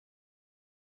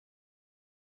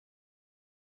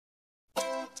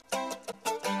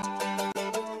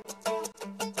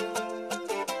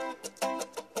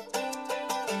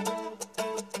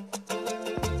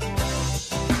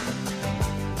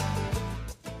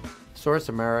Source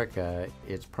America,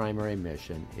 its primary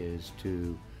mission is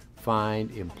to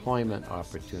find employment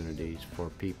opportunities for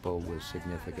people with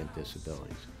significant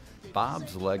disabilities.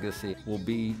 Bob's legacy will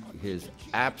be his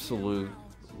absolute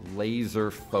laser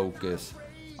focus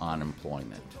on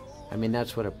employment. I mean,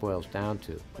 that's what it boils down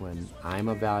to. When I'm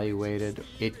evaluated,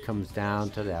 it comes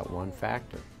down to that one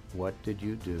factor. What did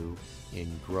you do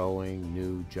in growing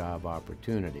new job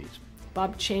opportunities?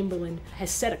 Bob Chamberlin has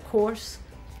set a course,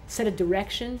 set a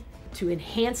direction to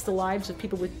enhance the lives of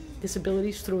people with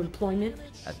disabilities through employment.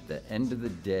 At the end of the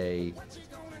day,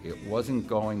 it wasn't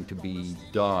going to be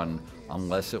done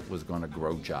unless it was going to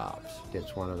grow jobs.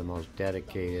 It's one of the most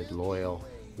dedicated, loyal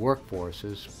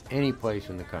workforces any place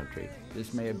in the country.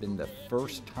 This may have been the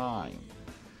first time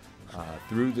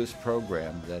through this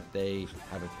program that they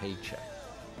have a paycheck,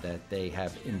 that they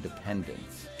have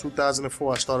independence.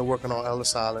 2004, I started working on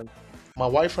Ellis Island. My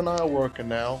wife and I are working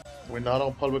now. We're not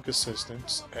on public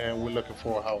assistance, and we're looking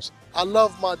for a house. I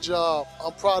love my job.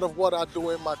 I'm proud of what I do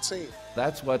in my team.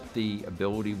 That's what the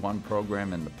Ability One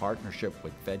program and the partnership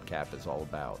with Fedcap is all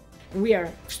about. We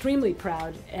are extremely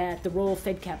proud at the role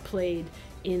Fedcap played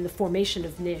in the formation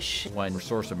of NISH. When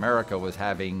Source America was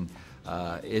having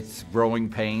its growing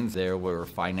pains, there were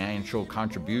financial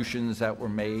contributions that were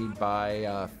made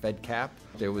by Fedcap.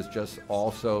 There was just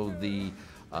also the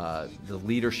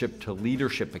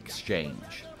leadership-to-leadership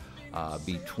exchange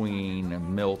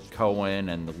between Milton, Cohen,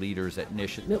 and the leaders at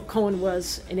NISH. Milton Cohen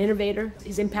was an innovator.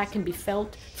 His impact can be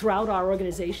felt throughout our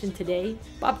organization today.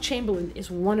 Bob Chamberlin is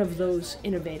one of those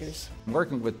innovators.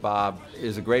 Working with Bob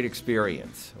is a great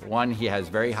experience. One, he has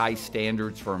very high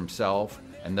standards for himself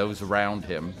and those around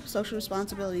him. Social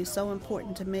responsibility is so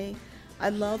important to me. I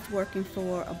loved working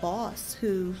for a boss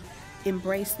who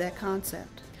embraced that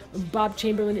concept. Bob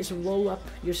Chamberlin is a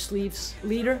roll-up-your-sleeves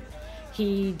leader.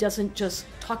 He doesn't just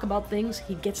talk about things,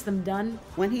 he gets them done.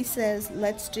 When he says,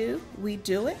 let's do, we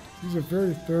do it. He's a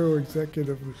very thorough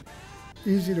executive,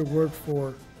 easy to work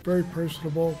for, very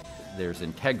personable. There's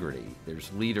integrity,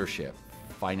 there's leadership,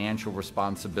 financial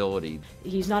responsibility.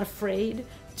 He's not afraid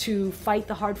to fight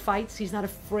the hard fights. He's not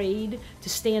afraid to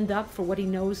stand up for what he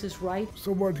knows is right.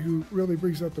 Someone who really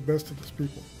brings out the best of his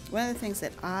people. One of the things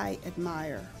that I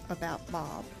admire about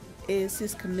Bob is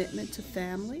his commitment to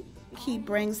family. He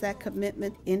brings that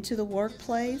commitment into the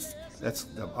workplace. That's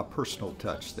a personal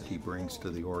touch that he brings to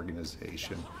the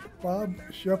organization. Bob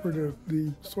shepherded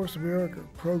the Source America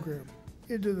program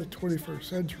into the 21st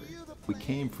century. We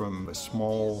came from a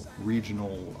small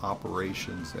regional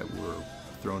operations that were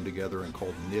thrown together and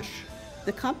called NISH.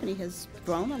 The company has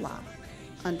grown a lot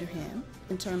under him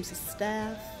in terms of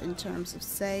staff, in terms of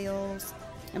sales,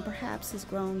 and perhaps has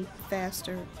grown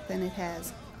faster than it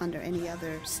has under any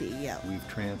other CEO. We've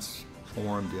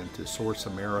transformed into Source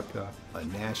America, a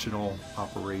national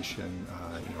operation,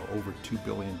 over $2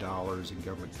 billion in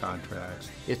government contracts.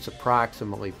 It's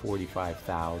approximately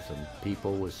 45,000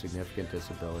 people with significant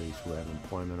disabilities who have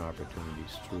employment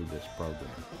opportunities through this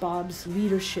program. Bob's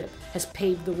leadership has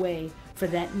paved the way for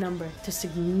that number to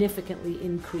significantly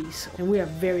increase, and we are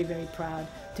very, very proud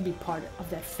to be part of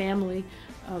that family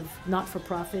of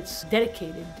not-for-profits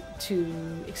dedicated to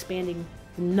expanding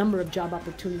the number of job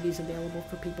opportunities available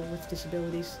for people with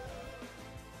disabilities.